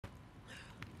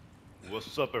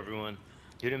What's up, everyone?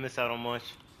 You didn't miss out on much.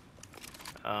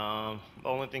 The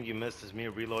only thing you missed is me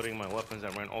reloading my weapons. I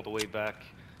ran all the way back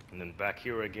and then back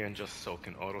here again just so I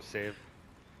can autosave.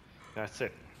 That's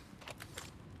it.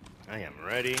 I am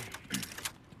ready.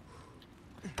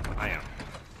 I am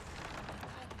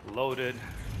loaded.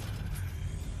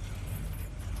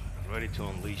 I'm ready to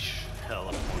unleash hell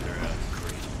upon their ass.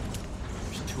 Great.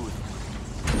 There's two of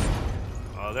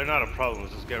them. They're not a problem.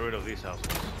 Let's just get rid of these houses.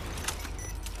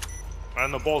 On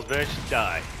the balls, bitch.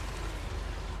 Die.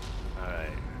 Alright.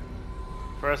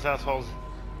 First asshole's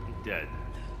dead.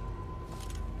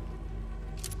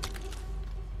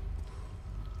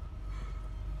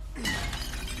 You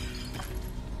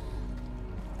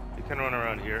can run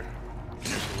around here.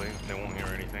 Initially, they won't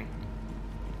hear anything.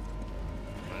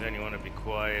 And then you want to be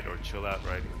quiet or chill out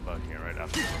right about here, right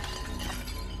after.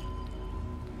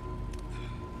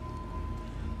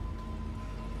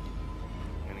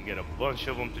 Gonna get a bunch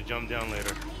of them to jump down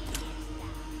later.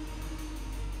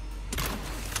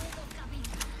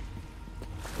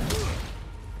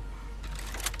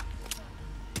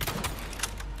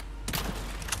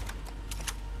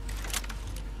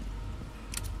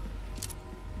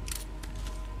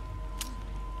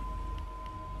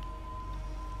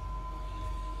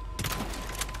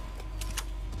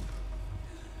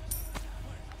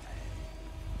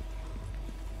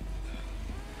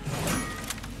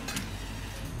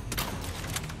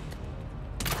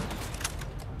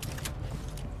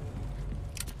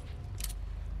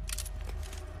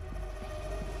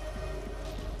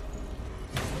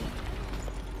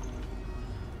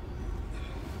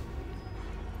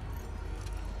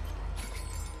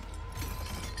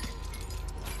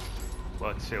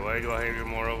 Let's see, why do I hear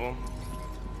more of them?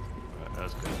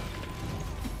 That's good.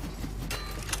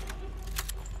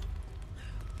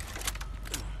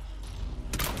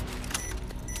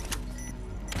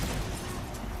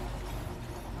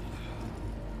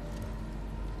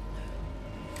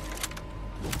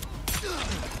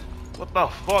 What the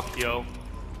fuck, yo?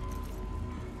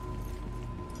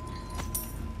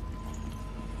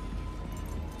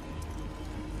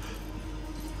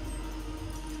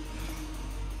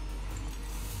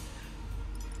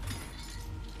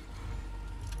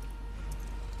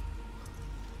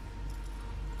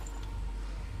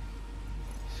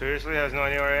 Seriously, has no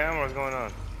idea where I am? What's going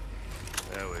on?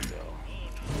 There we go.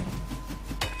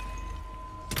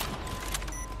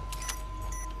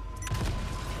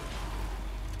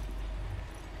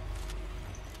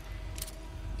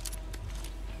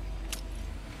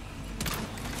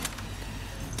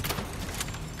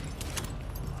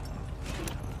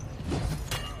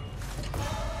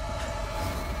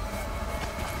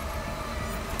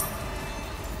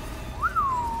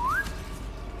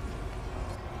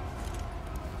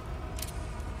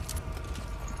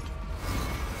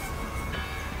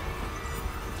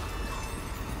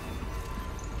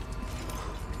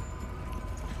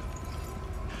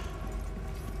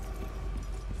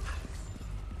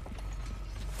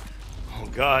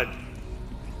 God.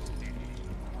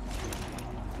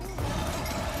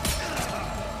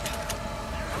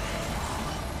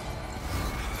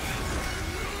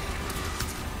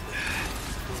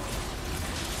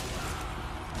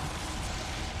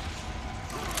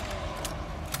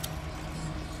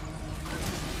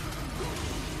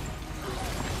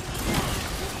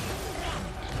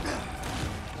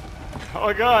 Oh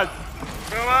my God.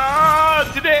 Come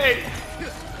on today.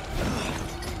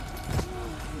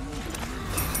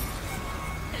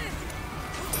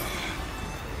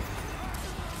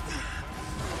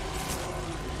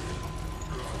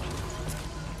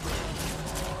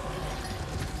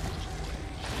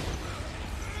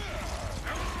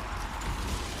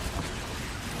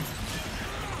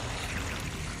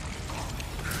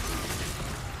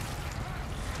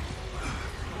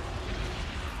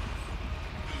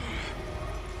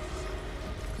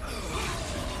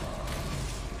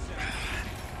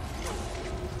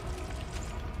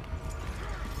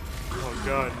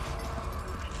 God.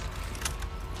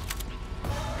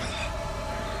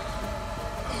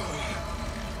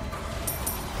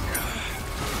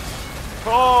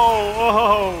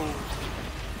 Oh,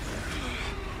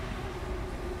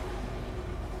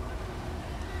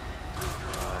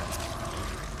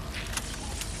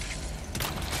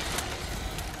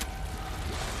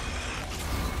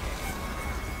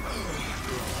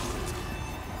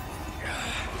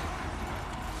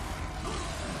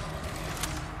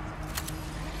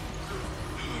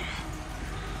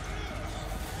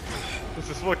 this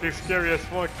is fucking scary as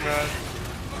fuck, man.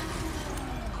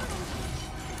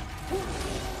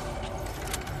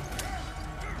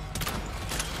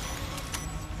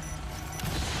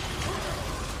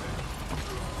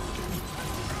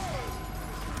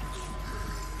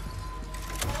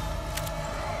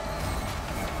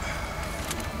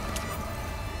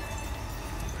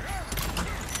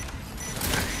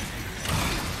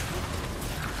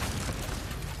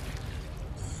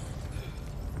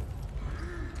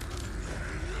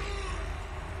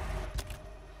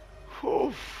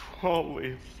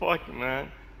 Holy fuck,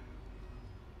 man.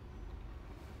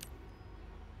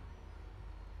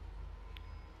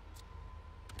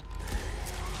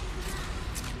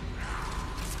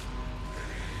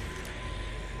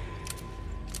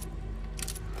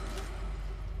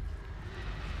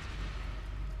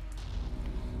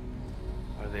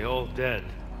 Are they all dead?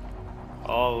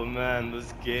 Oh man,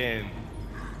 this game.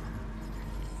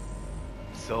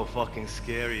 So fucking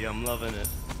scary, I'm loving it.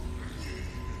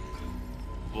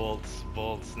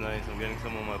 Bolts, nice. I'm getting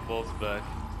some of my bolts back.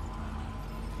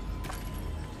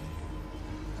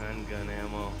 Handgun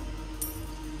ammo.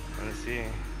 Let's see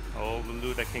all the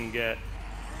loot I can get.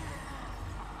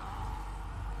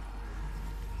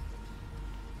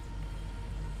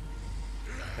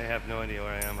 They have no idea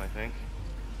where I am, I think.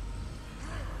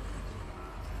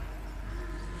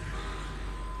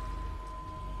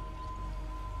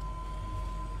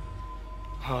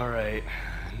 Alright,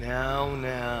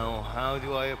 now, how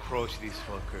do I approach these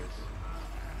fuckers?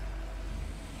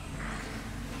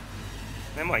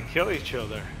 They might kill each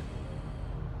other.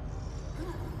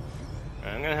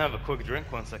 I'm gonna have a quick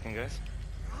drink, 1 second, guys.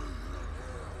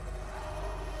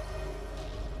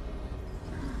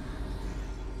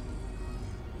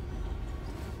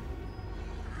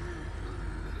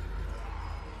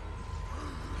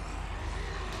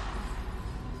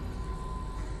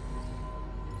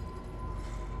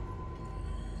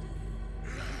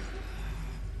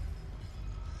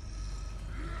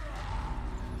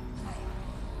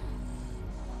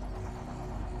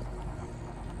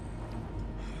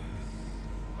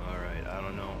 I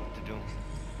don't know what to do.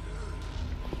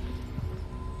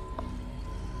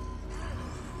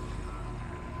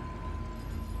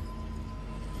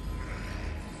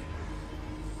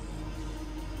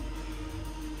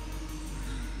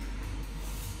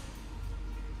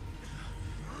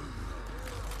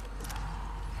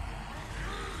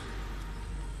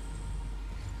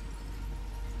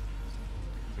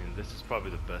 I mean, this is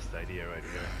probably the best idea right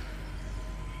here.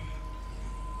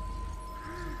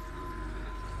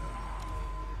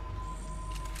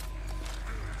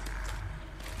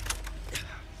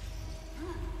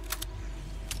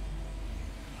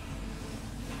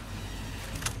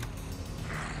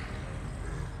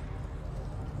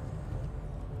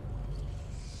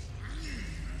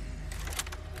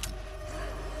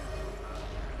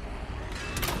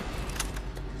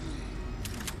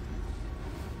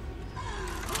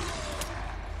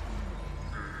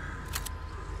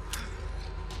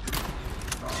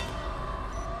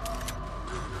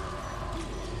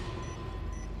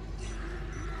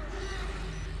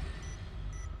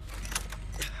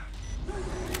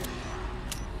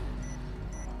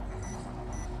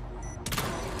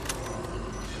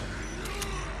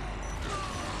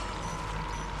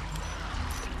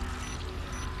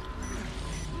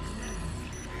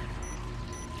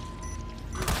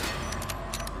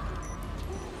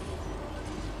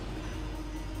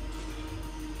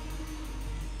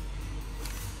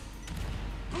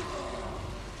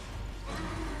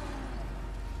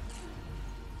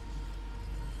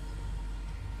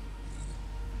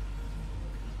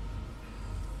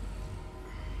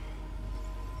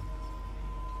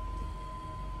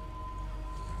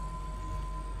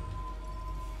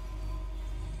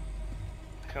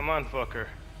 Come on, fucker.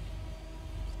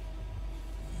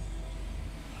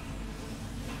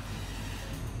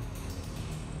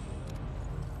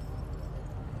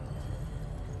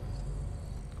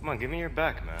 Come on, give me your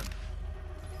back, man.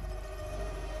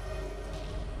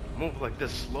 Move like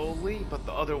this slowly, but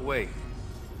the other way.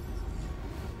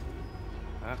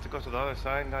 I have to go to the other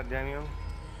side, goddamn you.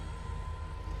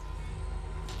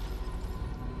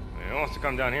 I mean, he wants to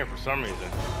come down here for some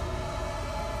reason.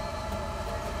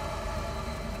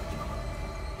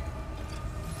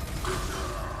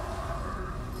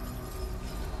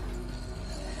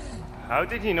 How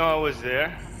did he know I was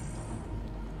there?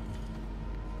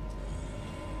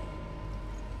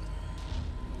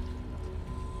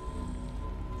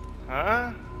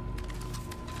 Huh?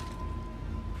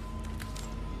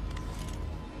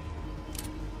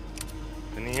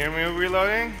 Can you hear me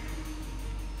reloading?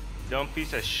 Dumb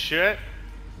piece of shit.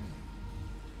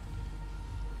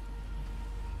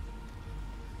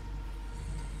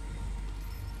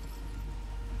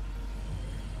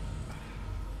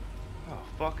 Oh,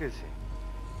 fuck is he?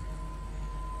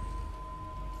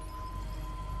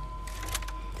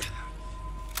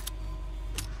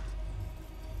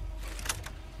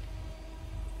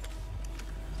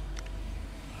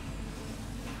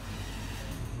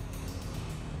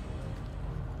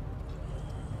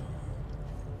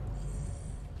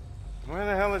 Where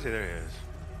the hell is he? There he is.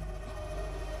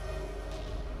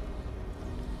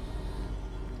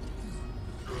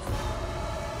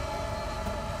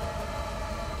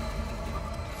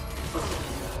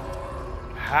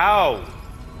 How?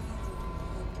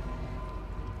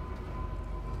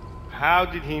 How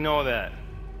did he know that?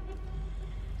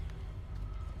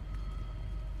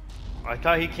 I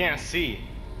thought he can't see.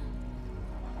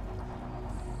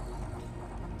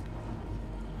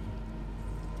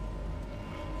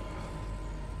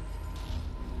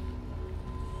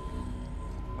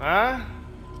 Huh?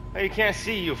 Hey, you can't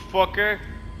see, you fucker.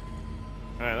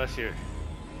 Alright, let's hear it.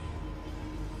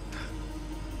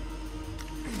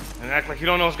 And act like you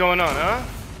don't know what's going on, huh?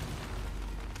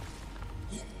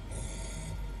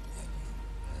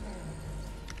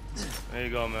 There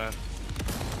you go, man.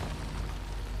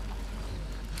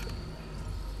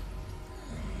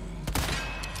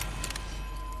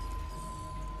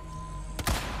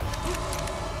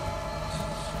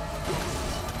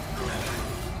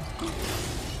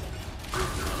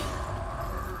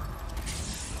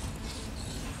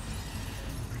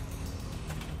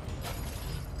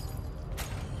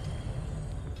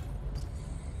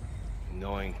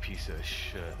 Annoying piece of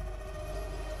shit.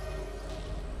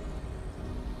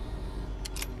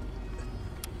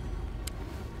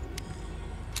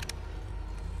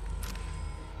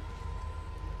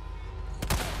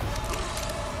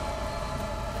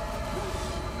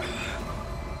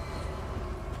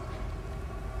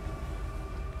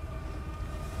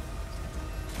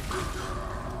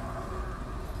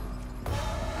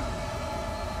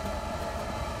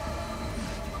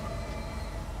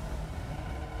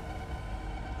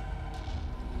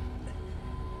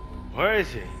 Where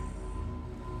is he?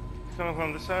 He's coming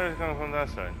from this side or he's coming from that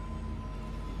side?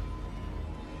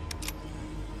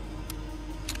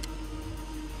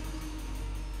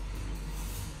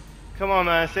 Come on,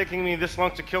 man. It's taking me this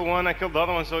long to kill one. I killed the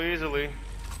other one so easily.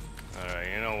 Alright,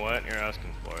 you know what? You're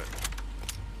asking for it.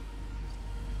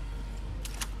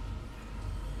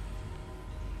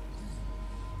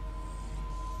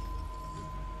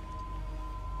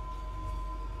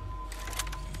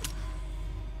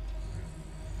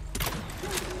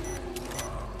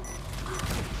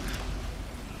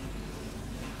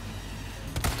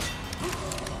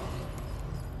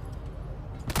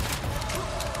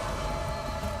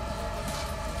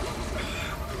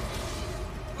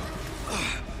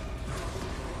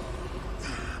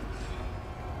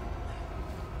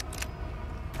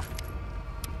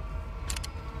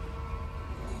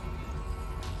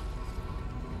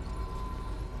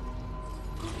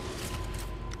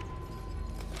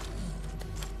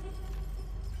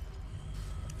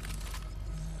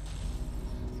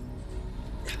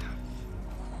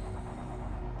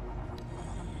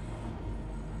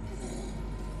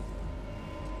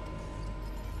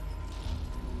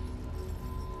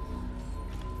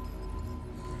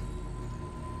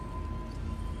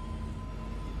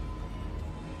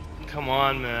 Come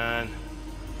on, man.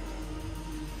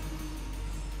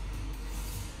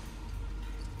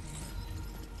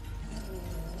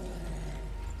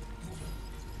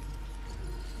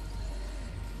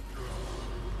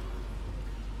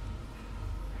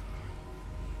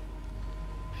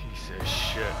 Piece of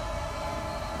shit.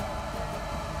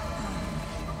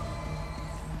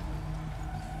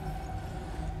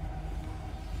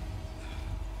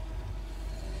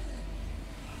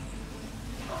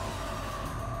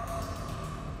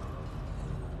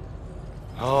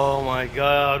 Oh my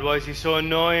god, why is he so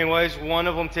annoying? Why is one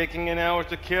of them taking an hour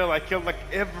to kill? I killed like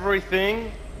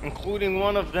everything, including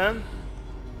one of them.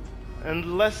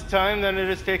 And less time than it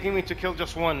is taking me to kill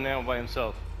just one now by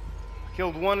himself. I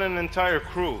killed one and an entire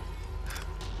crew.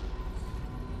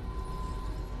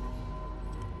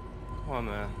 Come on,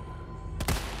 man.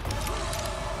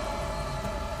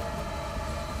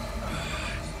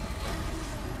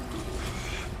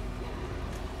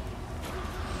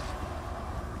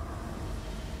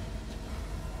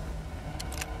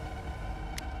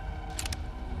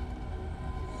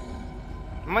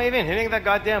 Am I even hitting that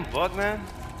goddamn bug, man?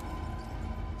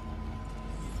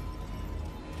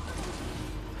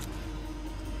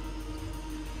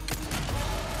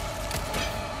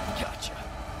 Gotcha.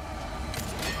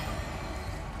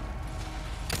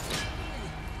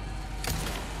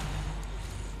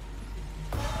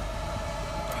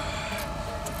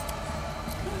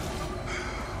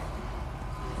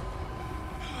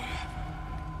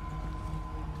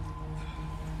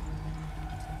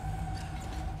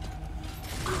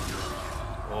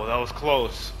 Oh, that was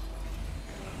close.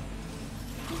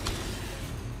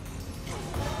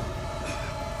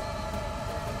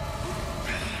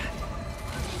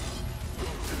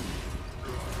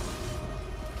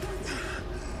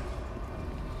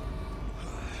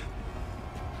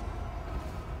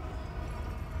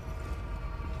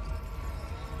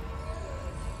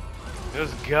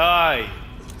 This guy.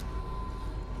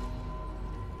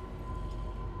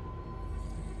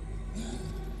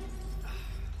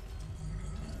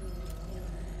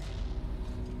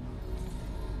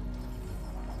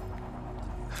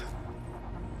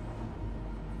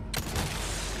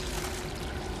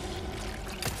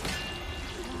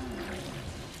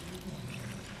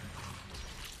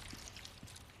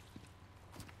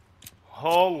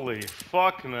 Holy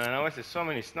fuck, man. I wasted so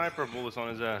many sniper bullets on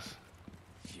his ass.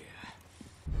 Yeah.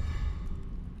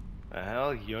 The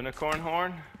hell? Unicorn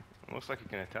horn? It looks like you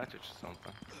can attach it to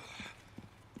something.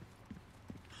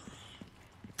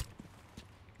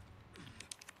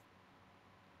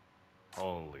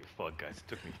 Holy fuck, guys. It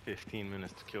took me 15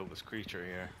 minutes to kill this creature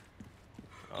here.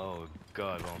 Oh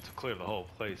god, well, to clear the whole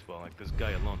place, well, like, this guy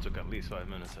alone took at least 5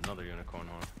 minutes. Another unicorn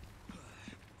horn.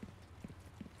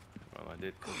 Well, I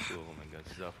did kill 2 of them. I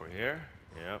guess stuff for here.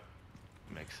 Yep.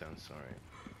 Makes sense, alright.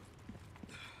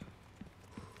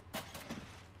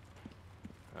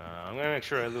 I'm gonna make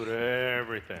sure I loot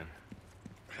everything.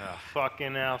 Ah,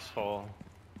 fucking asshole.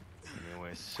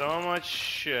 Anyway, so much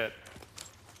shit.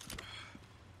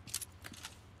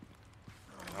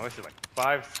 I wasted like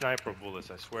 5 sniper bullets,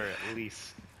 I swear, at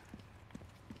least.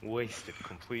 Wasted,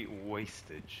 complete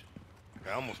wastage. Like,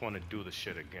 I almost want to do this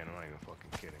shit again, I'm not even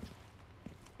fucking kidding.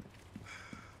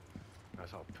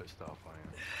 That's how pissed off I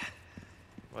am.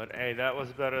 But hey, that was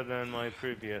better than my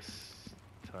previous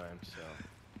time, so.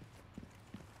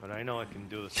 But I know I can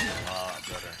do this a lot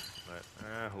better. But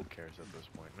who cares at this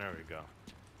point? There we go.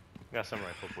 Got some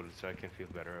rifle bullets so I can feel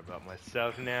better about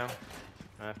myself now.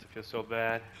 I have to feel so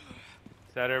bad.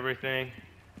 Is that everything?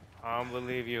 I don't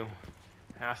believe you.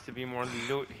 Has to be more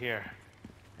loot here.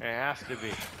 It has to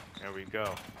be. There we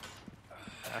go.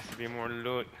 Has to be more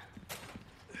loot.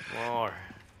 More.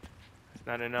 It's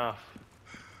not enough.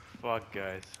 Fuck,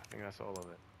 guys. I think that's all of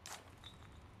it.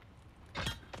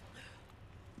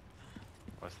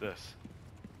 What's this?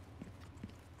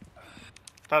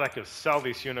 Thought I could sell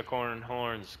these unicorn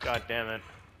horns. God damn it.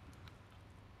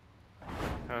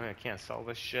 I can't sell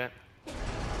this shit.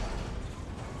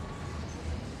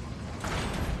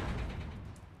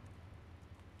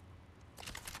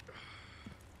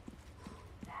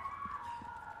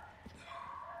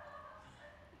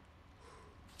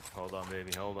 Hold on,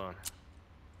 baby. Hold on.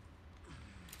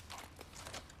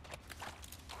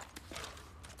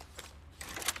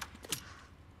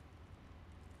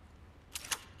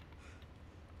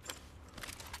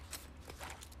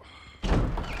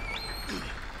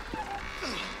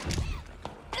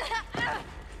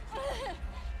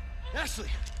 Ashley!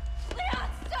 Leon,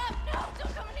 stop! No,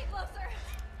 don't come any closer!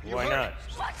 Why not?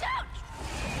 Watch out!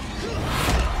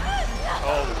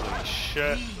 Holy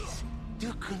shit. Please,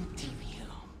 do continue.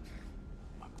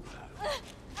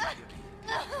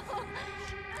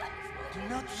 Do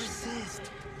not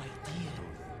resist, my dear.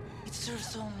 It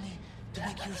serves only to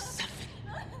make you suffer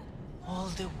all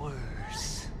the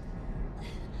worse.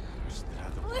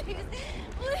 Please,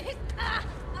 please!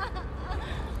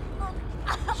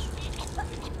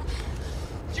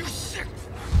 You sick!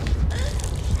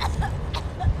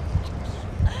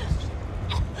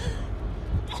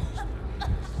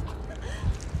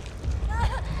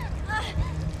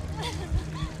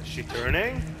 Is she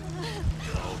turning?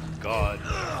 Oh god.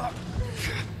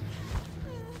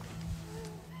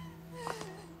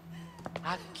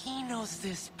 Aquí nos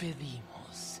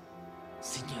despedimos,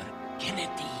 Señor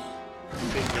Kennedy.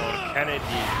 Senor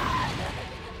Kennedy.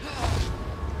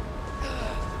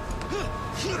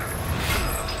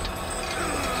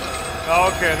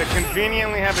 Okay, they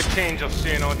conveniently have a change of,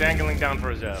 you know, dangling down for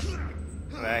his ass.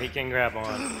 He can grab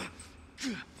on.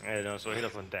 You know, so he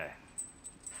doesn't die.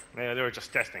 They were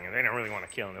just testing him. They didn't really want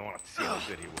to kill him. They wanted to see how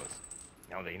good he was.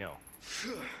 Now they know.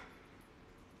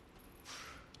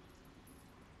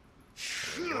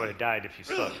 He would have died if he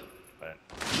sucked, but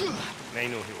they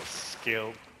knew he was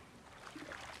skilled.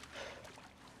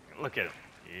 Look at him.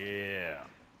 Yeah.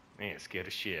 He ain't scared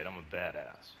of shit. I'm a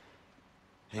badass.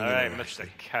 Alright, Mr.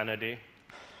 Kennedy.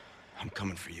 I'm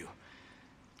coming for you.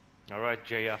 Alright,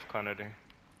 JF Kennedy.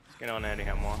 Let's get on Andy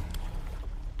Hamwell.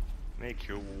 Make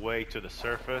your way to the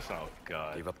surface. Oh,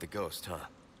 God. Gave up the ghost, huh?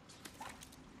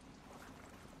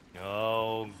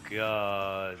 Oh,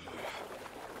 God.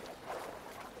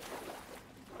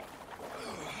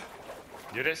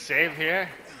 Did it save here?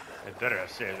 It better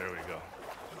have saved. There we go.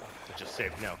 It just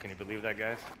saved now. Can you believe that,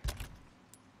 guys?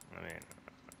 I mean,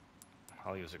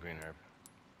 I'll use a green herb.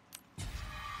 If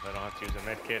I don't have to use a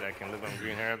med kit, I can live on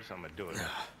green herbs. I'm gonna do it.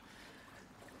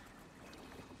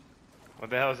 What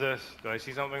the hell is this? Do I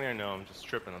see something there? No, I'm just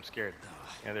tripping. I'm scared.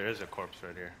 Yeah, there is a corpse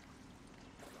right here.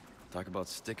 Talk about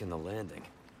sticking the landing.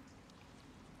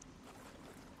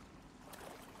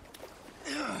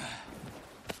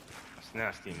 It's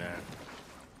nasty, man.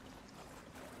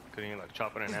 Couldn't you like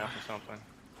chop it in half or something?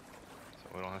 So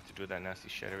we don't have to do that nasty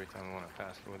shit every time we want to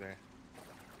pass through there.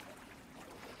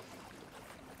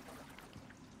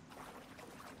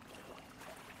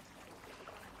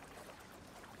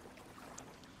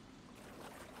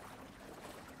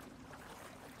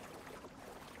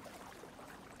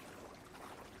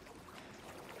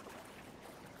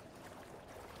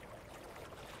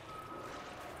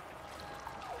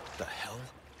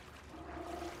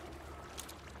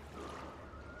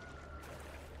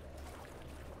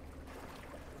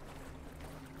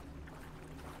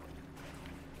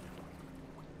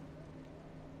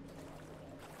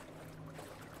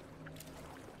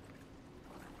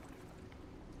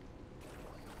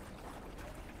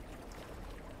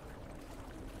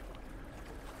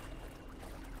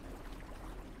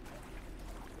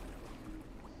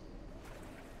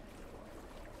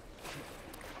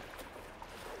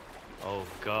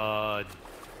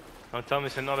 Don't tell me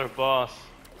it's another boss.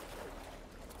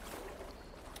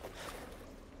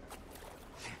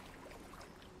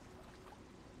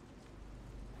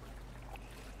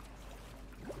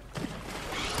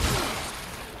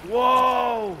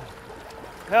 Whoa!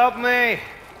 Help me!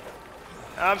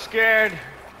 I'm scared.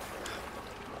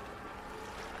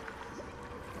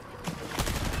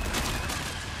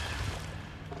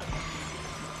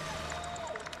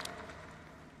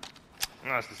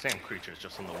 No, it's the same creatures,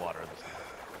 just in the water this time.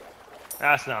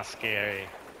 That's not scary.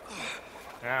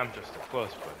 I'm just a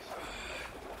close place.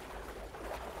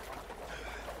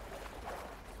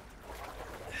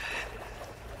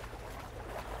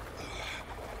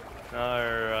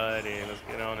 Alrighty, let's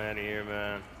get on out of here,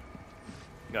 man.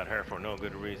 Got her for no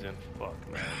good reason. Fuck,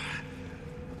 man.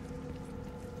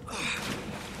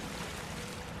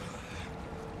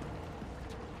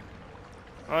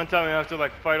 One time we have to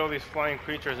like fight all these flying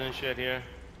creatures and shit here.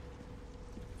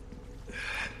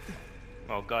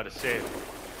 Oh god, it saved.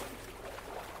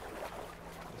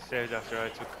 It saved after I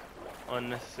took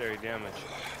unnecessary damage.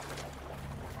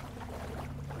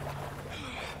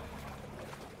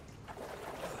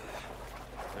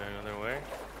 Is there another way?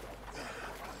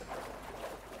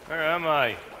 Where am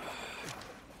I?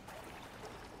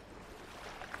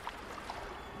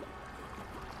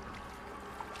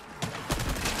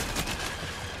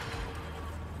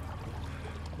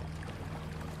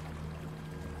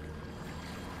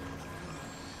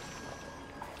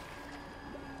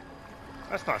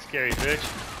 That's not scary, bitch.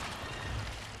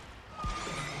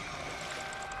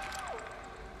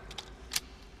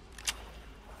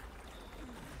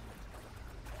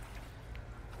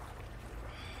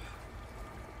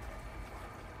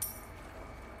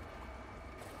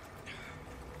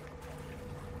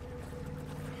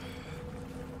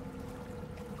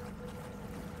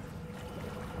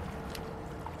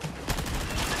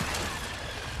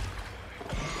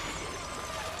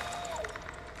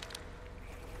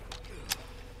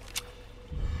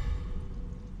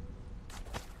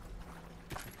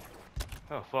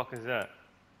 Oh, fuck is that?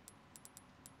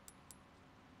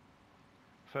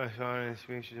 Fresh on and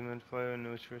species meant flavor,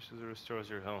 nutritious, restores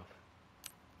your health.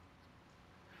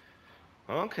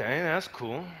 Okay, that's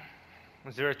cool.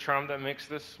 Is there a charm that makes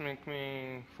this make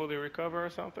me fully recover or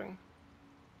something?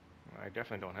 I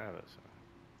definitely don't have it,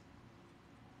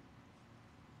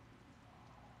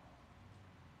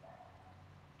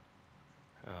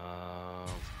 so.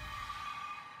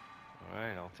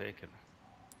 Alright, I'll take it.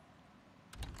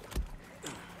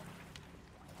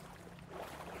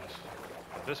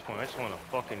 At this point, I just want a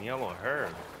fucking yellow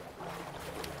herb.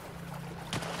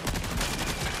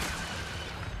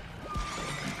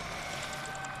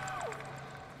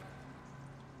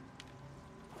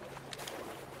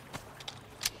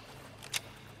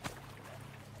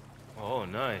 Oh,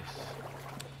 nice.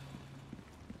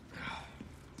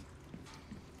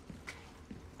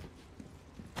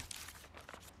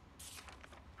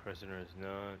 Prisoner is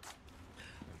not.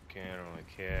 Okay, I don't really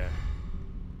care.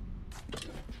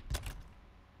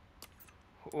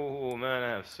 Oh man, I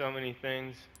have so many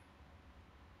things.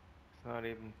 It's not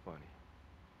even funny.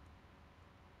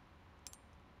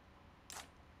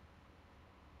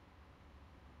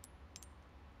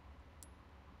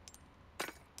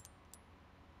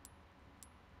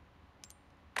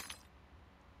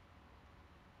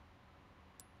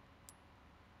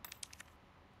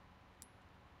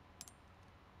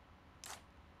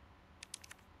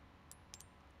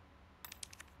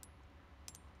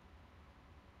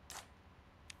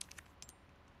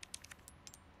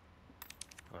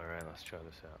 Alright, let's try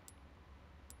this out.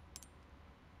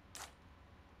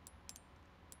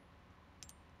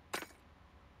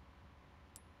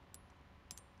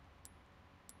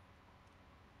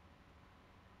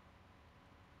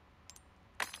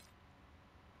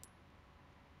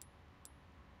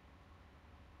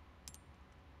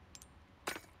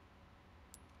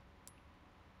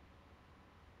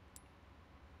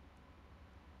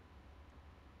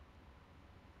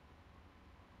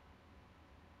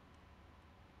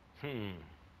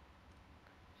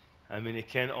 I mean, it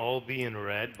can all be in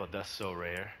red, but that's so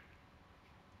rare.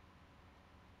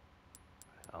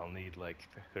 I'll need like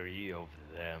 3 of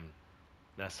them.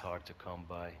 That's hard to come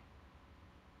by.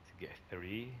 To get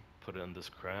 3, put it on this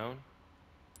crown,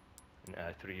 and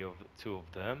add 2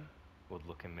 of them would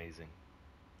look amazing.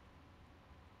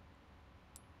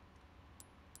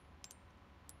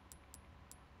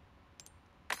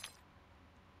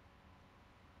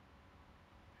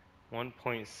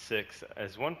 .6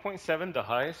 is 1.7 the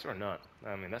highest or not?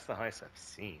 I mean, that's the highest I've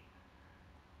seen.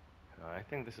 I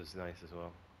think this is nice as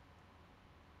well.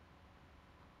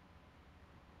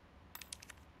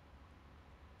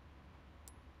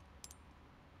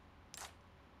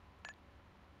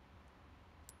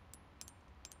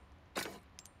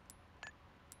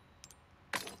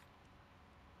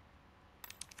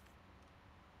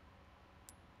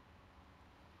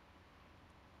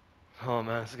 Oh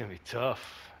man, this is gonna be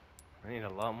tough. I need a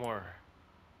lot more.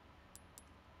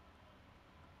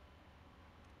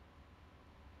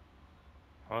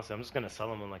 Honestly, I'm just gonna sell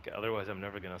them, and like otherwise, I'm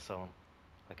never gonna sell them.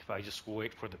 Like if I just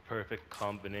wait for the perfect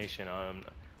combination,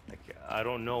 like I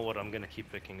don't know what I'm gonna keep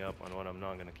picking up and what I'm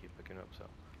not gonna keep picking up. So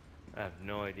I have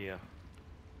no idea.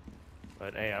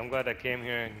 But hey, I'm glad I came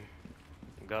here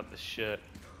and got the shit.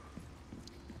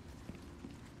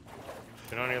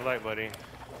 Turn on your light, buddy.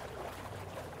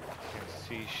 Can't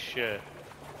see shit.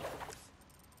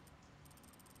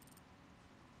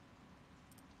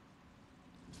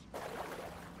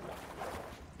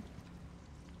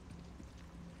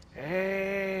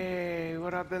 Hey,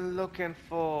 what I've been looking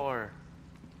for.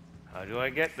 How do I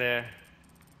get there?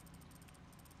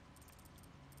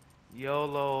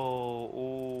 YOLO.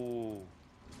 Ooh.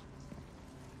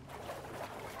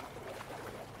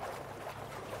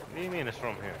 What do you mean it's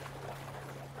from here?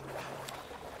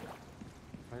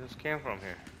 I just came from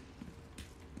here.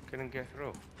 Couldn't get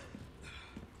through.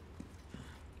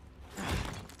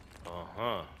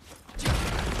 Uh-huh.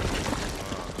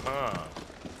 Uh-huh.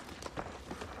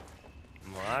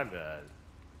 My bad.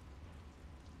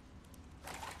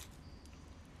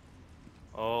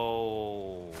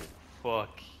 Oh,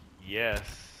 fuck yes.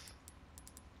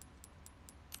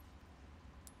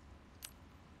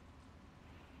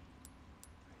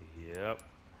 Yep.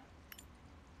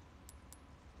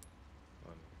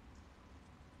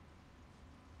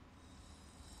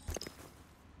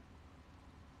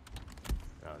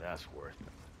 Now that's worth it.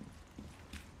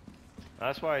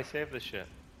 That's why I saved this shit.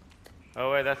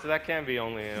 Oh wait, that can't be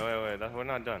only. Wait, we're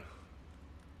not done.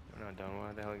 We're not done.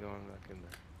 Why the hell are we going back in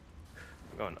there?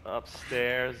 We're going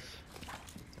upstairs.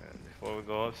 And before we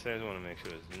go upstairs, I want to make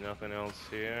sure there's nothing else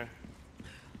here.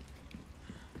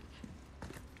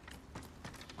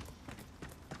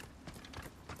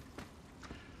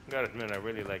 I gotta admit, I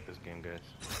really like this game, guys.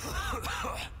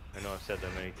 I know I've said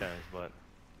that many times, but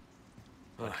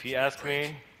if you ask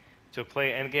me to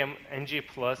play Endgame NG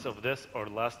Plus of this or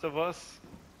Last of Us,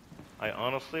 I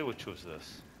honestly would choose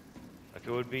this. Like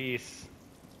it would be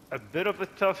a bit of a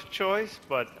tough choice,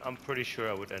 but I'm pretty sure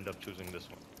I would end up choosing this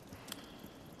one.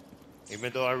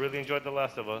 Even though I really enjoyed The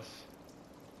Last of Us.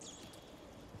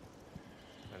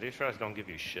 Now, these rats don't give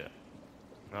you shit.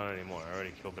 Not anymore. I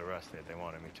already killed the rest that they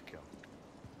wanted me to kill.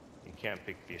 You can't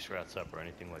pick these rats up or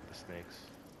anything like the snakes.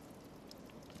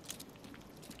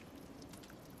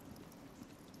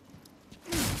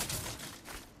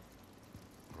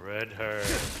 Red Herd.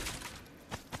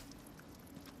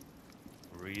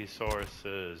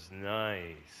 Resources,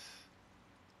 nice.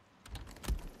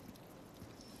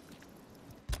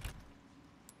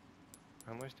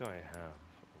 How much do I have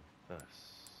of this?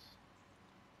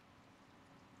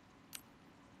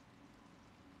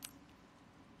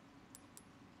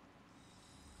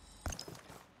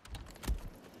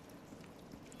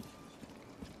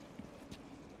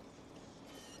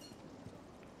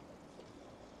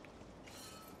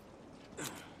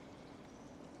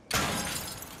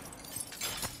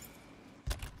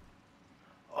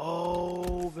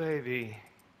 Oh, baby.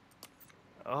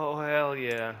 Oh, hell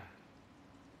yeah.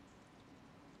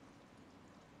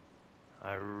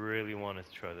 I really wanted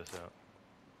to try this out.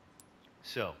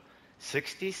 So,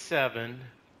 67,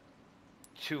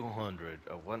 200,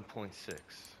 a 1.6.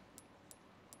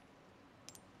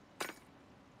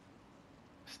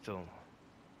 Still,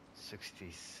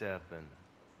 67,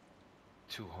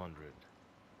 200.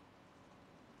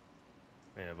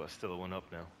 Yeah, but still it went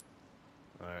up now.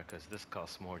 Alright, because this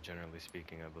costs more, generally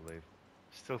speaking, I believe.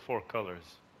 Still 4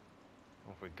 colors.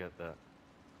 Don't forget that.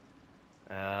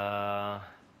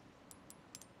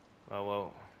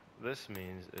 Well, this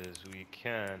means is we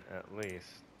can at least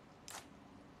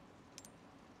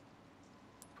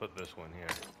put this one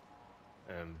here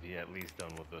and be at least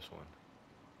done with this one.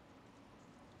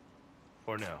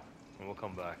 For now. And we'll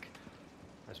come back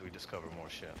as we discover more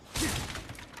shit.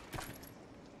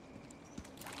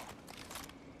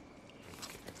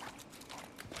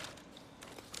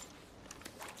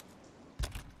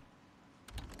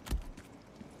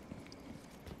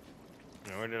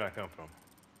 Now, where did I come from?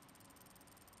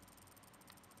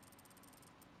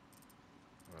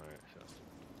 Alright, so.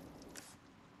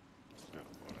 No, I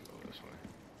want to go this way.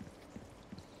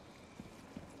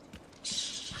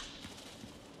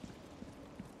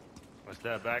 Was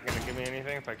that bat gonna give me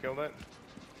anything if I killed it?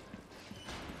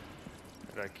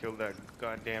 Did I kill that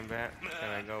goddamn bat? Can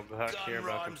I go back here,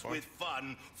 back and forth? With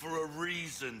fun for a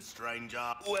reason,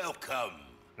 stranger. Welcome.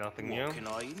 Nothing new? What can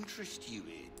I interest you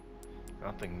in?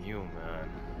 Nothing new, man.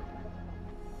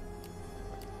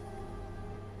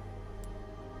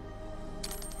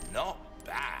 Not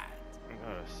bad. I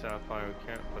got a sapphire we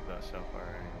can't put that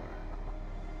sapphire anywhere.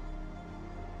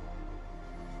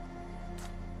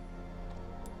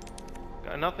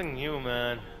 Got nothing new,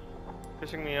 man.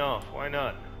 Pissing me off. Why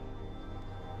not?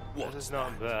 What's This is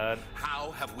not that? bad.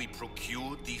 How have we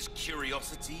procured these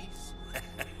curiosities?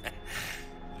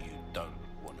 You don't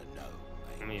want to know,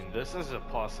 I mate. mean, this is a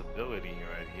possibility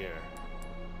right here.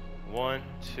 1,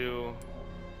 2.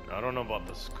 I don't know about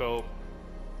the scope.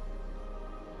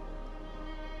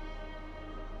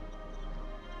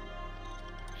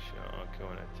 Okay,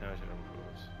 when attention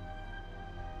improves.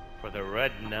 For the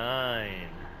red 9.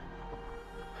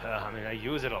 I mean, I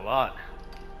use it a lot.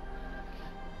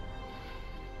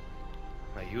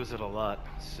 I use it a lot,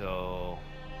 so...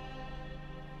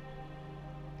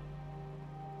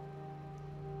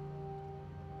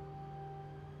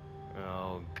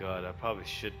 Oh god, I probably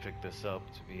should pick this up,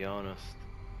 to be honest.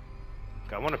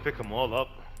 I want to pick them all up.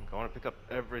 I want to pick up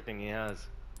everything he has.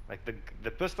 Like,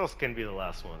 the pistols can be the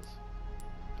last ones.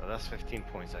 So that's 15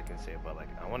 points I can say, but like,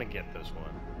 I want to get this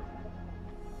one.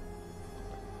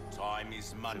 Time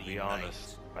is money, To be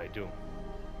honest, I do.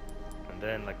 And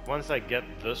then, like, once I get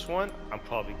this one, I'll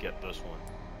probably get this one.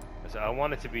 So I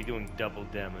want it to be doing double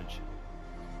damage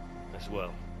as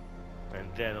well. And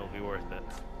then it'll be worth it.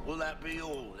 Will that be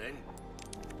all then?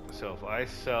 So if I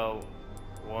sell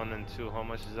 1 and 2, how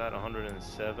much is that?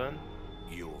 107?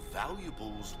 Your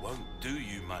valuables won't do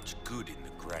you much good in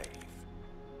the grave.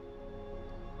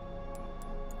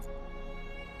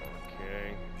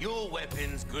 Okay. Your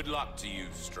weapons, good luck to you,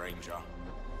 stranger.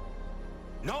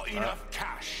 Not enough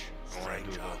cash, I wanna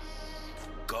do stranger.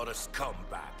 this. Goddess come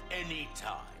back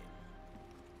anytime.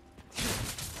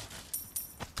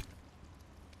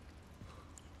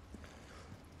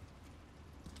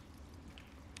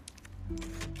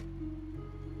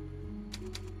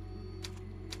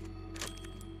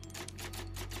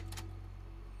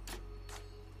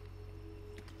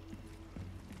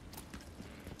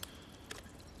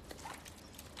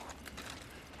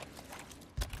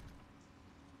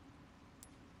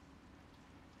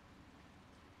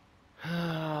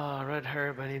 Red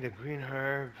herb, I need a green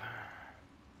herb.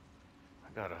 I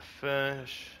got a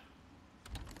fish.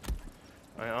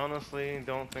 I honestly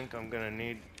don't think I'm gonna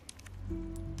need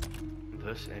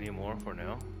this anymore for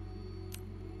now.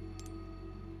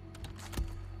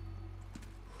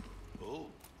 Oh,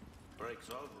 break's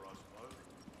over, I suppose.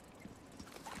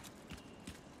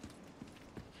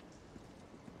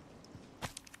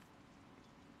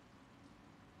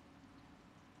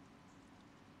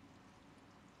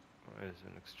 It is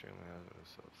an extremely hazardous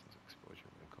substance. Exposure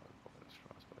may cause blindness,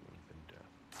 frostbite, and even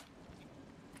death.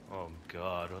 Oh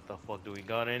god, what the fuck do we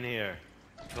got in here?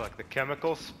 Like the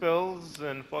chemical spills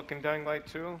in fucking Dying Light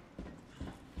 2?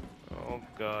 Oh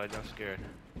god, I'm scared.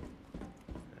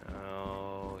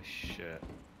 Oh shit.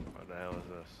 What the hell is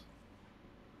this?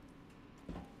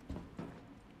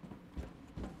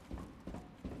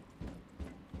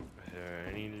 Is there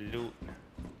any loot?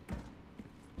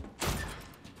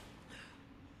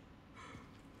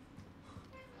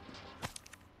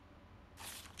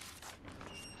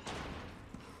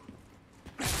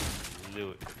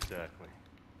 Loot, exactly.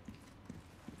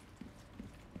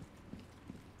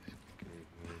 Give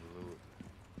me loot.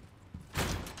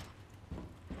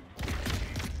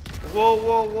 Whoa,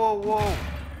 whoa, whoa, whoa!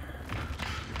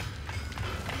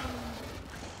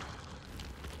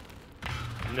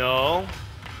 No.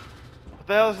 What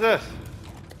the hell is this?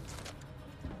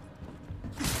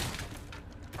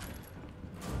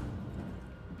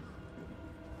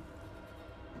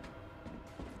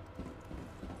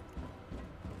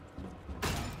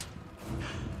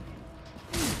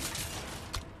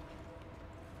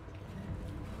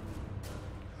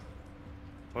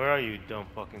 Where are you, dumb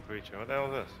fucking creature? What the hell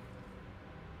is this?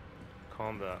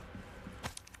 Combat.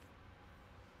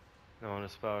 No on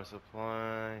its power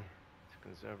supply. To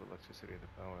conserve electricity, the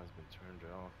power has been turned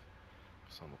off.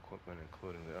 Some equipment,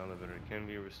 including the elevator, can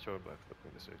be restored by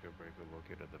flipping the circuit breaker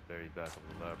located at the very back of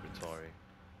the laboratory.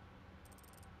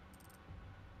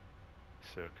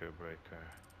 Circuit breaker.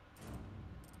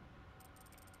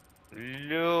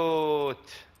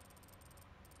 Loot!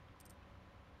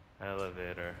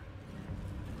 Elevator.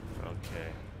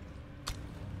 Okay.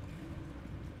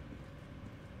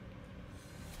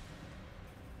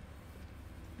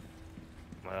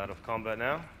 Am I out of combat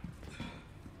now?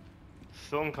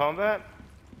 Still in combat?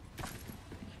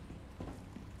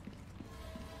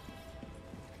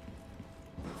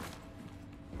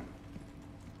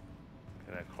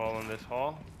 Can I crawl in this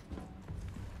hall?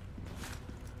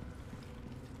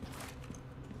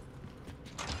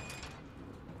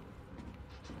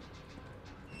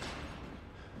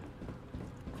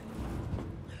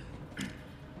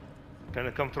 Can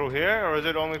it come through here, or is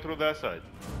it only through that side?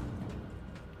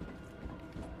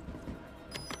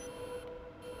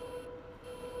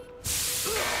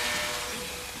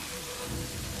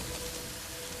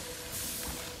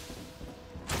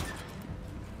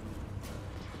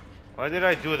 Why did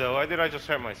I do that? Why did I just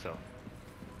hurt myself?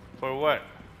 For what?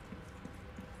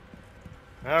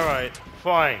 Alright,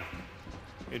 fine.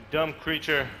 You dumb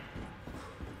creature.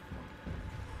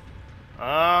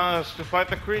 Ah, it's to fight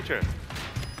the creature.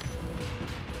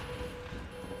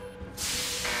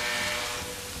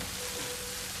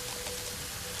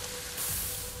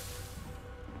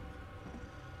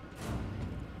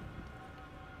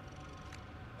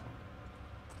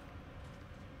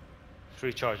 It's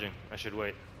recharging. I should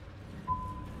wait.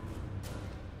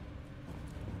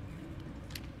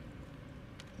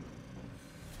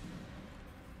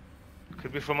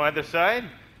 Could be from either side.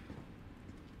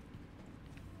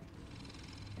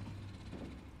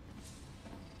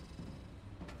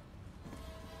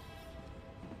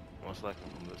 Most likely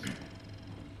from this side.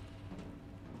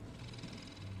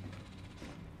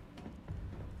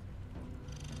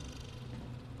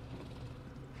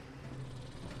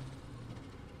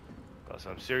 Got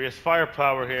some serious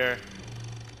firepower here.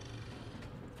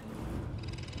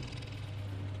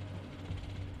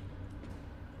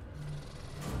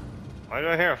 Why do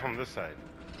I hear it from this side?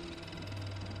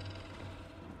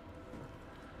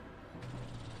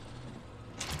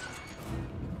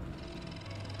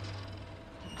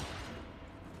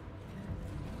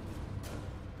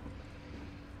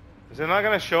 Is it not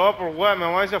gonna show up or what,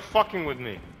 man? Why is it fucking with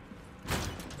me?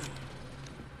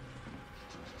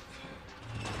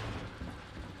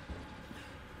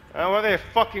 Why are they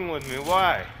fucking with me?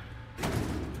 Why?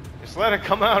 Just let it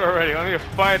come out already. Let me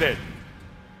fight it.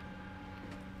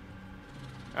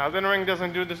 Elden Ring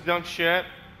doesn't do this dumb shit.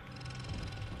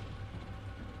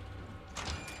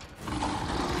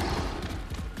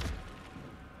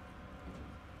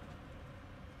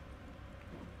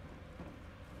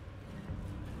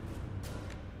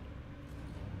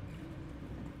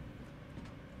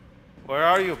 Where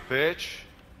are you, bitch?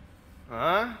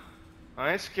 Huh?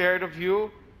 I ain't scared of you.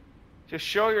 Just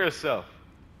show yourself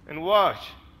and watch.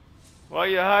 Why are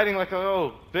you hiding like a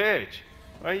little bitch?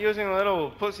 Why are you using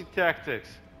little pussy tactics?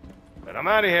 But I'm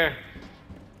out of here.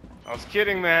 I was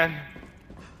kidding, man.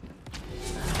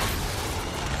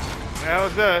 How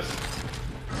was this?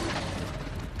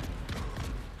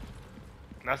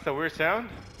 That's the weird sound?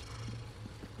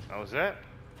 That was it?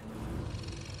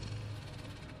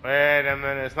 Wait a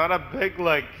minute, it's not a big,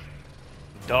 like,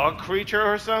 dog creature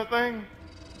or something?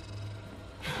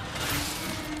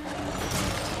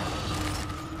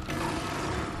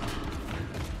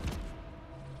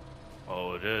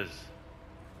 Oh, it is.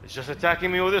 It's just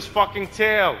attacking me with his fucking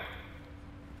tail.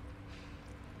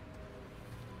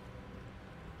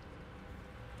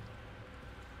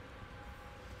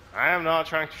 I am not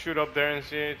trying to shoot up there and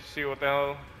see what the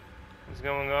hell is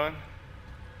going on.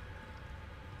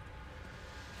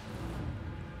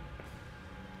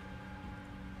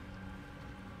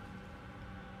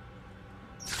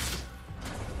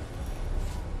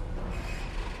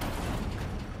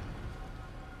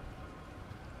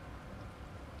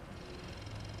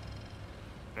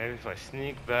 Maybe if I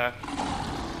sneak back.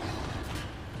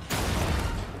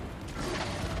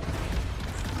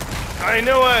 I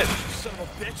knew it! Son of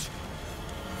a bitch!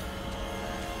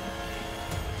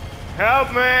 Help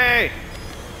me!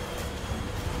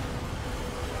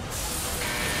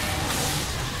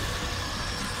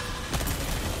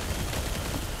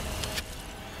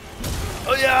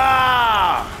 Oh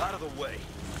yeah! Out of the way.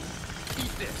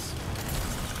 Eat this.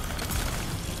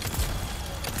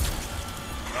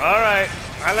 Alright,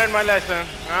 I learned my lesson.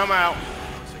 I'm out.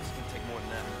 Looks like it's gonna take more than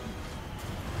that.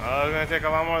 Oh, it's gonna take a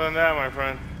lot more than that, my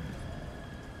friend.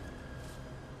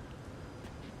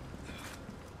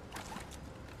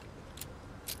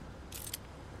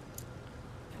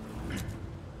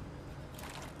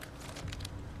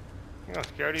 I'm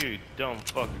scared of you, you dumb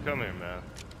fuck. Come here, man.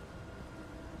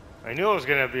 I knew it was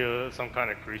gonna be some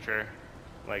kind of creature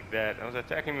like that. It was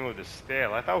attacking me with his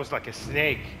tail. I thought it was like a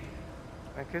snake.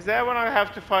 Like, is that when I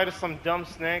have to fight some dumb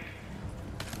snake?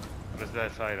 What is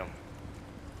that item?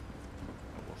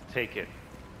 We'll take it.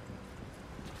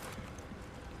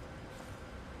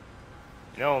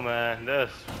 No, man,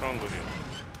 that's wrong with you.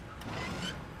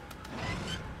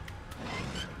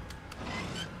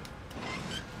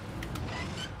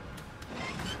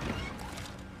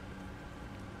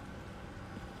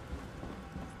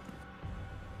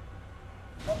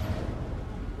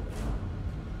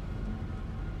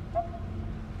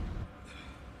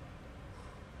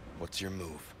 What's your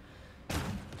move?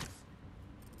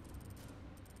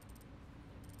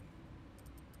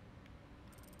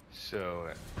 So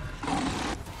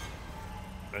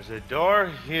there's a door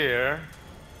here.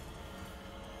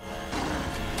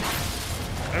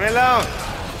 Leave me alone!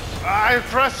 I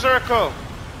press circle!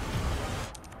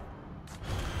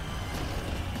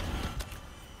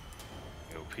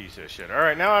 You piece of shit.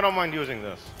 Alright, now I don't mind using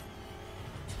this.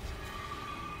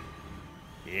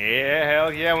 Yeah,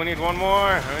 hell yeah, we need one more.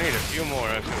 I need a few more,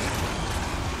 actually.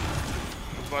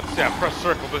 I was about to say, I press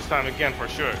circle this time again for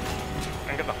sure.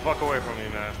 And get the fuck away from me,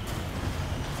 man.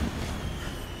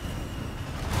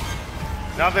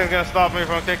 Nothing's gonna stop me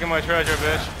from taking my treasure,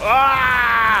 bitch.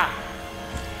 Ah!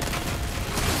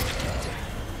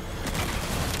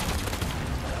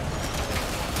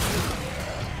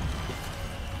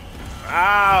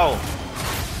 Ow!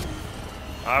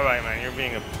 Alright, man, you're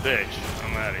being a bitch.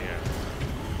 I'm out of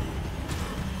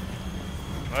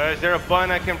here. Is there a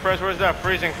button I can press? Where's that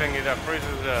freezing thingy that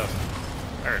freezes the...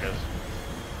 There it is.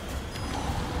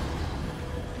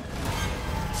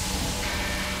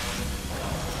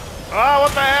 Oh,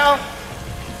 what the hell?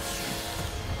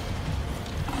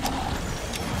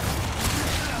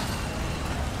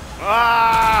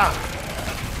 Ah!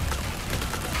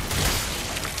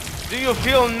 Do you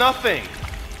feel nothing?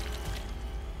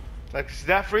 Like, is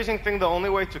that freezing thing the only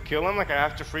way to kill him? Like, I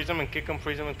have to freeze him and kick him,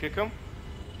 freeze him and kick him?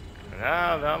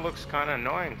 Yeah, that looks kind of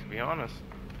annoying, to be honest.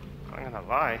 I'm not gonna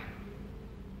lie.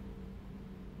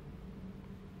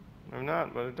 I'm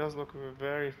not, but it does look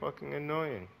very fucking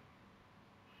annoying.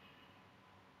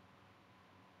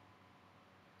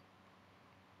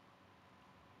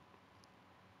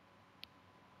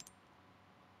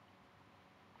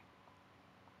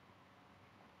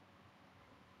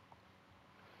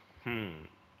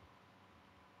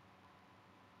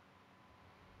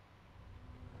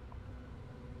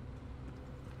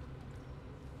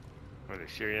 Are they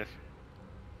serious?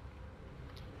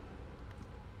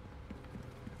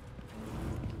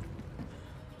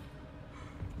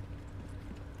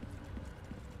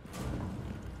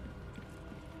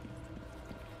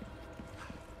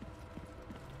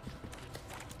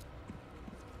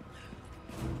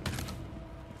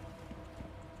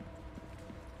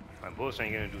 My bullets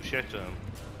ain't gonna do shit to him.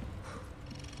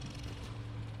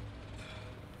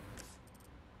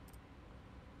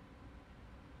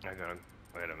 I gotta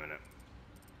wait a minute.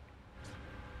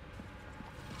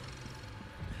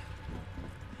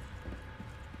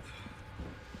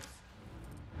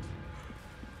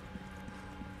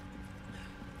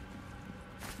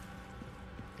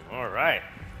 All right.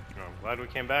 I'm glad we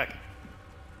came back.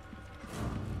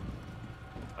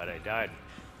 But I died.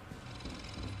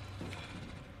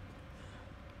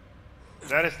 Is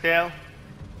that his tail?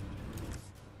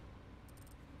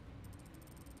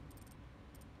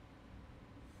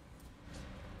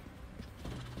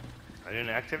 I didn't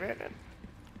activate it.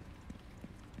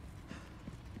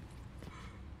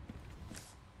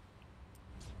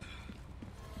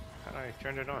 How did I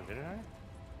turn it on? Didn't I?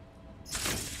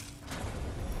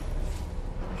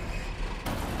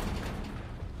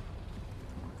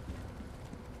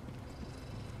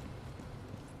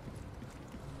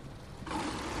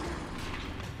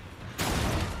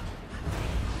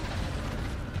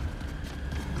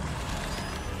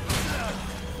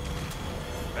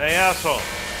 Hey, asshole.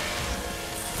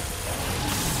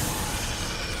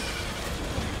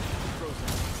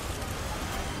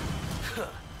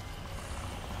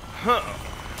 Huh.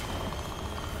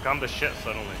 Come to shit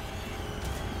suddenly.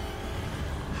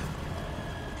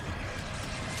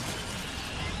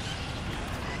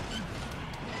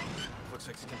 Looks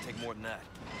like it's gonna take more than that.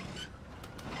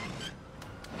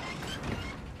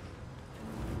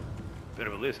 Bit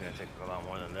of a least gonna take a lot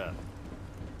more than that.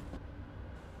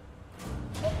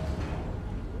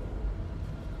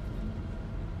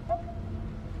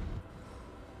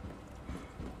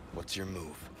 What's your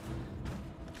move?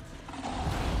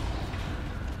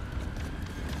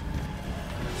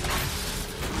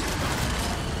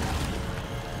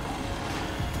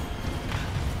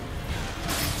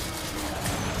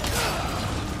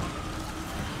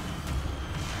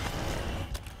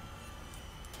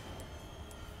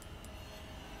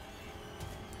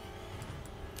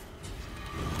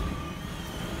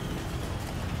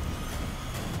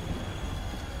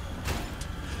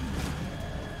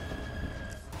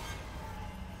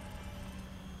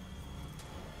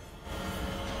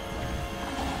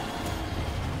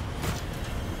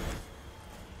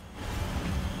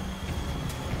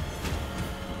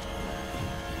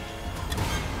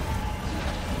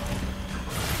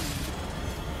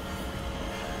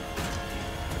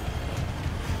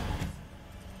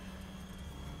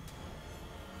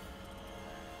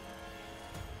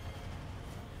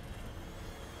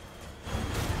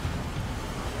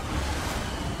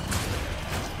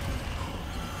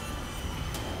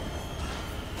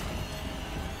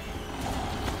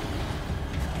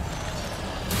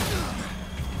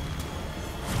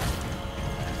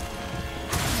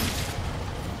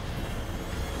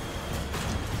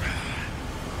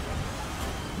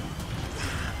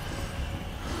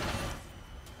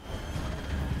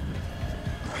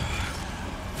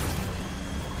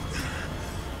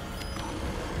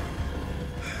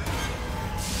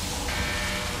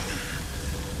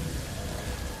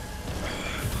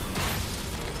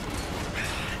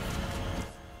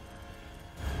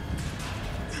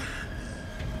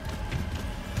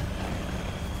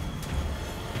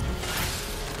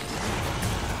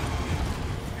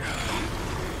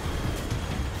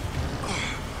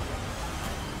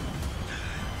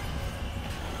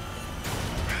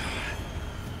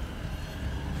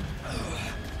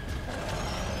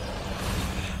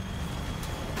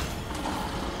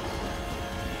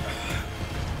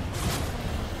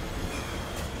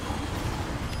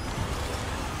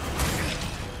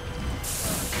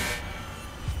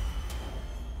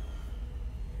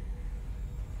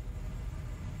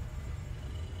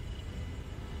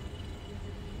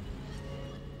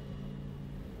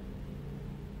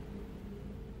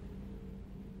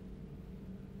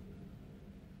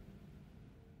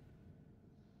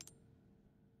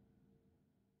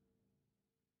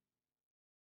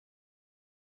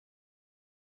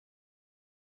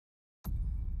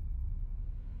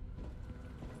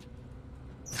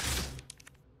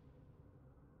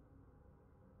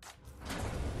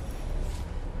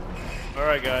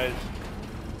 Alright, guys.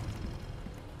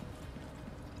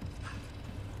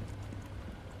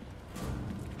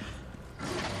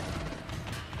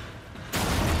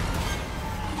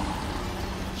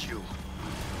 You.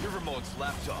 You're Ramon's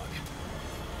lapdog.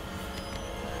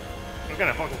 I'm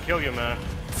gonna fucking kill you, man.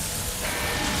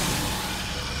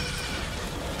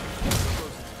 Suppose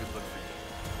it's a good look for you.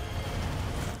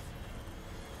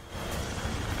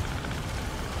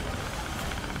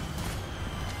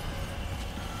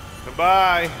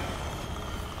 Goodbye.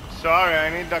 Sorry, I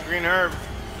need that green herb.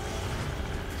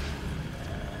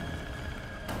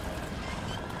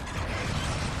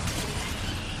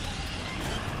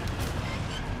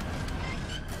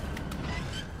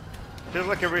 Feels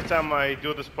like every time I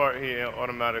do this part, he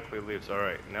automatically leaves.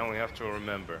 Alright, now we have to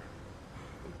remember.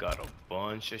 We've got a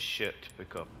bunch of shit to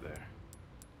pick up there.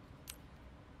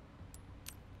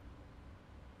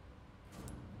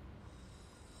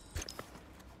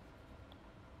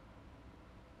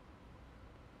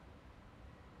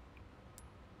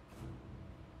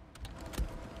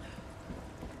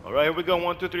 Alright, here we go.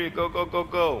 1, 2, 3. Go, go, go,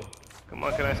 go. Come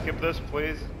on, can I skip this,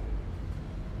 please?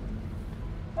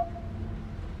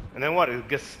 And then what? It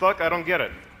gets stuck? I don't get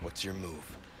it. What's your move?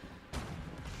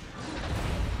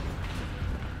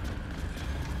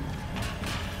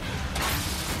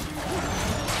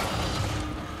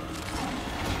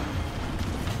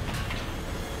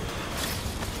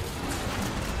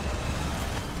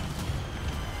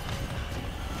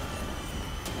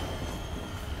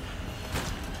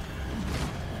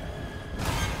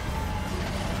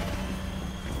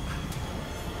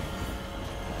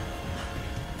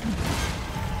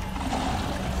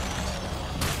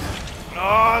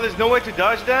 Oh, there's no way to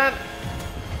dodge that?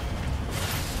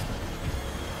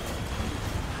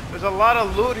 There's a lot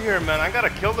of loot here, man. I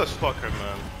gotta kill this fucker,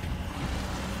 man.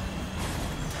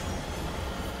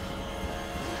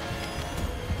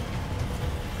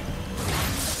 I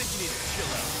think you need to chill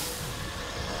out.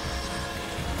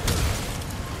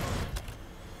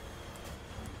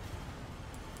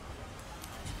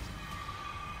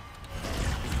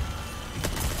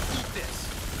 Eat this.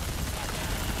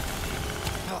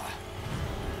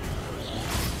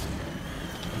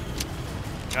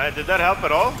 Did that help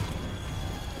at all? Looks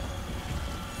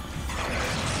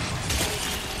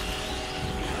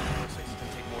like it's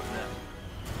gonna take more than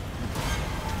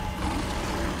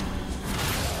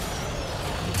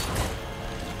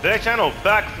that. Bitch, I know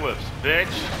backflips,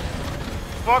 bitch.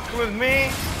 Fuck with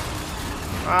me?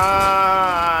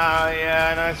 Ah,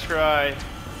 yeah, nice try.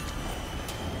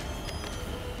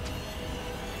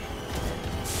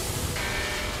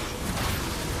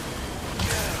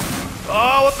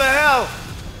 Oh, what the hell?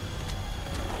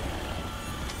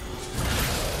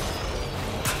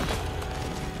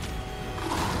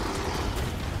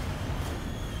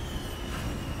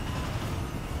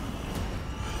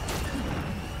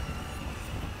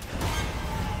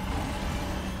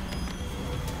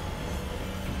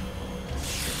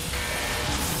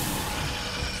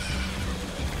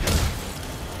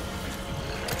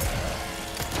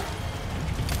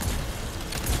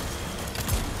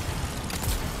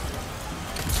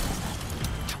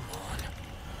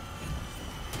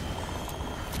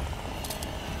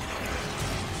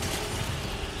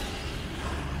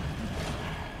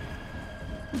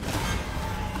 So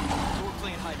we're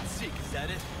playing hide and seek, is that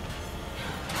it?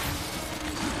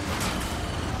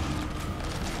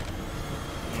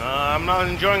 Nah, I'm not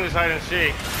enjoying this hide and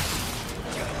seek.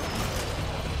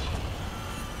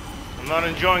 I'm not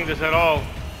enjoying this at all.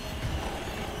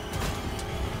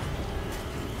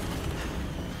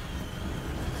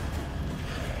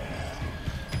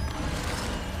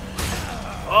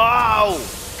 Oh!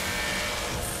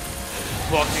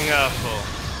 Fucking asshole.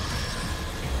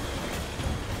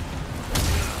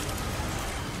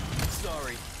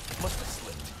 Sorry, must have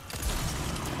slipped.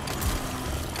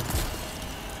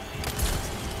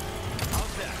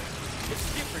 How's that? It's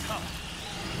different, huh?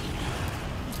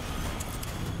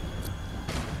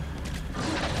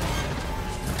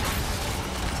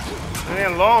 Leave me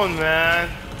alone, man.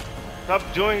 Stop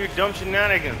doing your dumb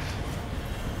shenanigans.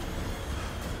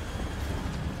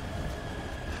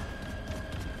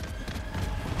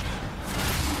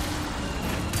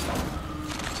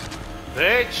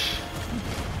 Bitch!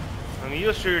 I'm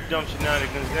used to your dumb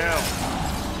shenanigans now.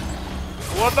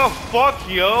 What the fuck,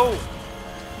 yo?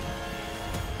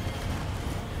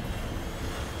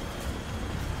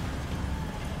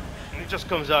 It just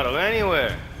comes out of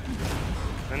anywhere.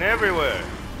 And everywhere.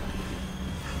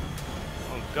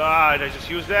 Oh god, I just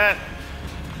used that?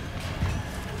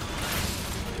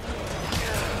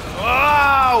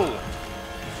 Wow!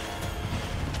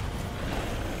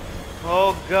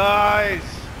 Oh guys!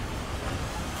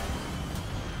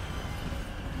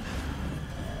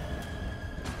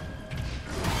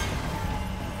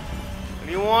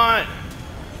 do you want?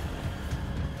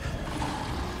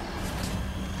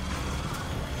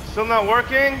 Still not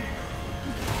working?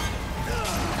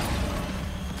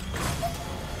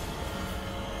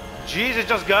 Jesus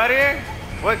just got here?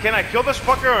 What, can I kill this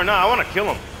fucker or not? I want to kill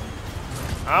him.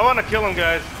 I want to kill him,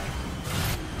 guys.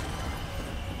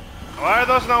 Why are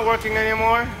those not working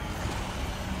anymore?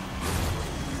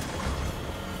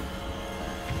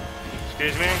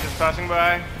 Excuse me, just passing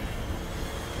by.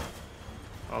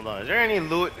 Hold on, is there any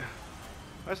loot?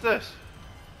 What's this?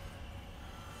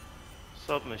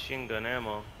 Submachine gun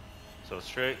ammo. So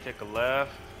straight, take a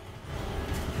left.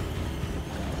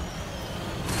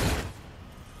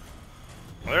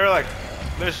 They're like,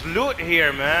 there's loot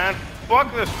here, man.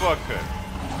 Fuck this fucker.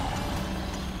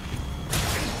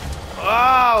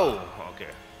 Oh!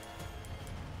 Okay.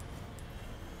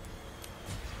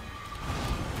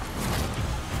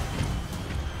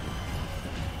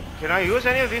 Can I use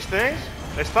any of these things?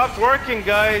 They stopped working,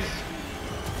 guys.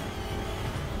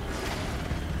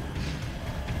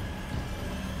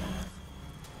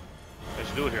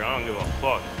 Let's do it here. I don't give a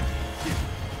fuck.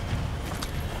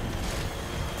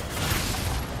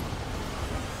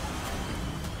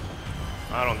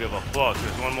 I don't give a fuck.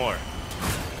 There's one more.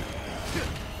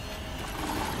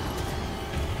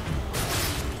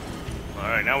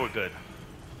 Alright, now we're good.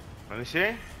 Let me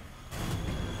see.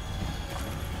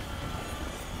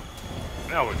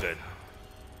 Now we're good.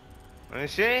 Let me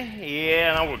see.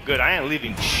 Yeah, now we're good. I ain't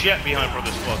leaving shit behind for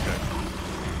this fucker.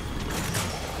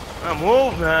 Now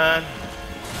move, man.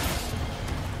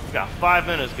 We got 5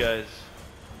 minutes, guys.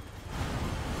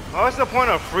 What's the point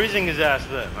of freezing his ass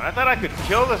then? I thought I could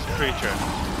kill this creature.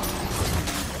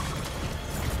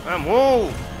 Now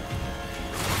move.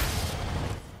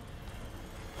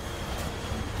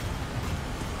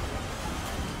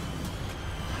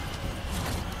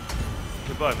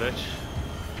 Goodbye, bitch.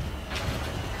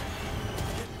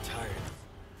 Getting tired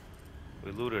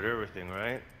We looted everything,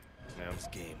 right? of these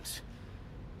games.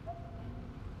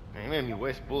 Man, you made me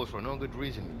waste bullets for no good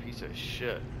reason, you piece of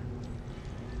shit.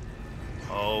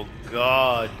 Oh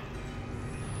god.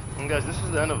 And guys, this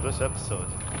is the end of this episode.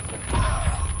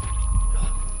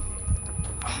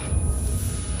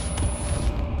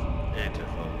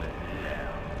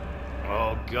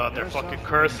 Oh god, they're fucking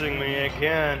cursing me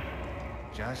again.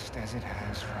 Just as it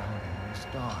has from his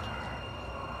daughter.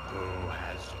 Who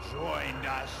has joined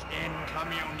us in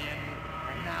communion,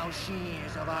 and now she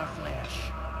is of our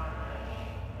flesh,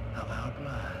 of our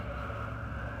blood.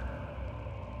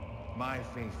 My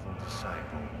faithful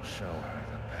disciple will show her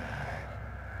the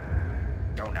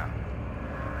path. Go now.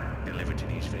 Deliver to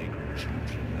these vagrant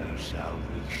children their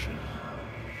salvation.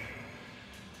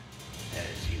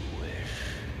 As you wish.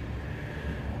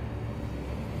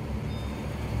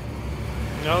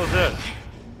 How's this?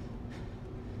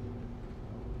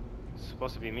 It's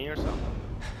supposed to be me or something?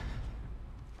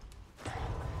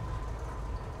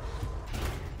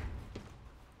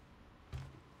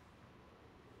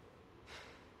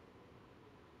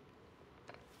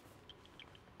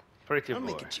 Pretty boy. I'll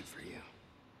make it cheap for you.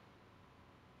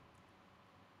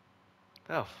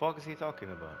 The fuck is he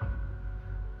talking about?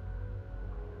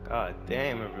 God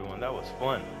damn, everyone, that was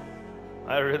fun.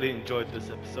 I really enjoyed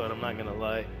this episode, I'm not gonna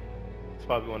lie. It's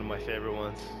probably one of my favorite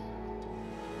ones.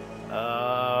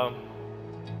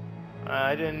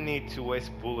 I didn't need to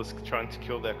waste bullets trying to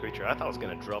kill that creature. I thought it was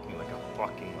gonna drop me like a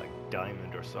fucking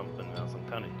diamond or something, some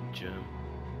kind of gem.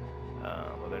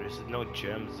 But there's no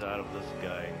gems out of this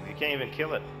guy. You can't even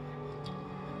kill it.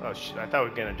 Oh shit, I thought it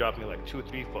was gonna drop me like 2 or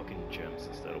 3 fucking gems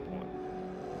instead of 1.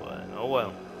 But oh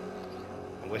well.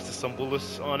 I wasted some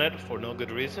bullets on it for no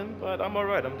good reason, but I'm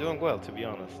alright, I'm doing well, to be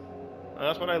honest. And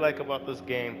that's what I like about this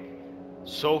game.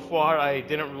 So far, I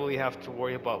didn't really have to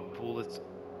worry about bullets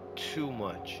too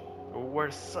much. There were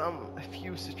a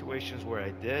few situations where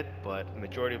I did, but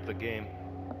majority of the game,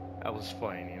 I was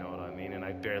fine, you know what I mean? And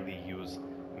I barely use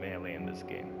melee in this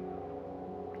game.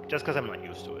 Just because I'm not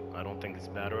used to it. I don't think it's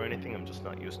bad or anything, I'm just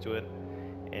not used to it.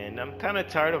 And I'm kind of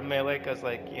tired of melee because,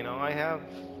 I have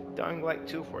Dying Light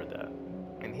 2 for that.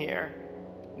 And here,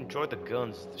 enjoy the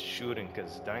guns, the shooting,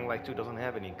 because Dying Light 2 doesn't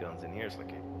have any guns. And here's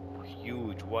like a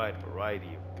huge, wide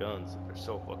variety of guns. They're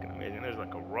so fucking amazing. There's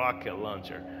like a rocket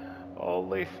launcher.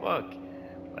 Holy fuck.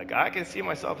 I can see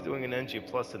myself doing an NG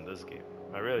Plus in this game.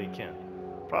 I really can.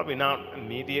 Probably not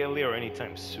immediately or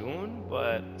anytime soon,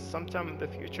 but sometime in the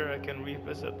future I can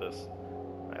revisit this.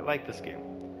 I like this game.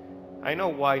 I know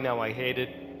why now I hated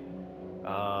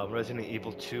Resident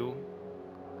Evil 2.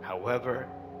 However,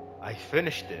 I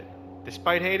finished it.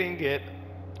 Despite hating it,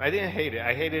 I didn't hate it.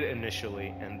 I hated it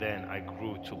initially, and then I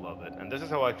grew to love it. And this is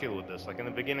how I feel with this. In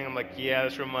the beginning, I'm like, yeah,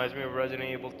 this reminds me of Resident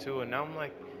Evil 2, and now I'm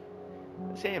like,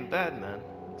 This ain't bad, man.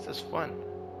 This is fun.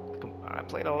 I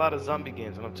played a lot of zombie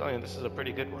games, and I'm telling you, this is a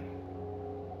pretty good one.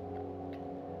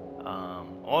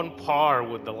 On par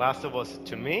with The Last of Us,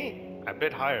 to me, a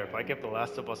bit higher. If I give The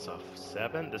Last of Us a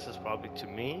 7, this is probably, to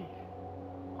me,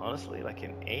 honestly, like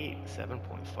an 8,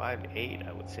 7.5, 8,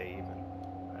 I would say even.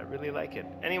 I really like it.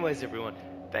 Anyways, everyone,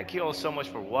 thank you all so much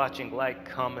for watching. Like,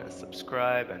 comment,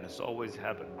 subscribe, and as always,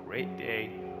 have a great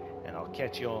day, and I'll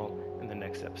catch you all in the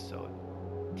next episode.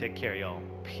 Take care, y'all.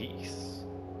 Peace.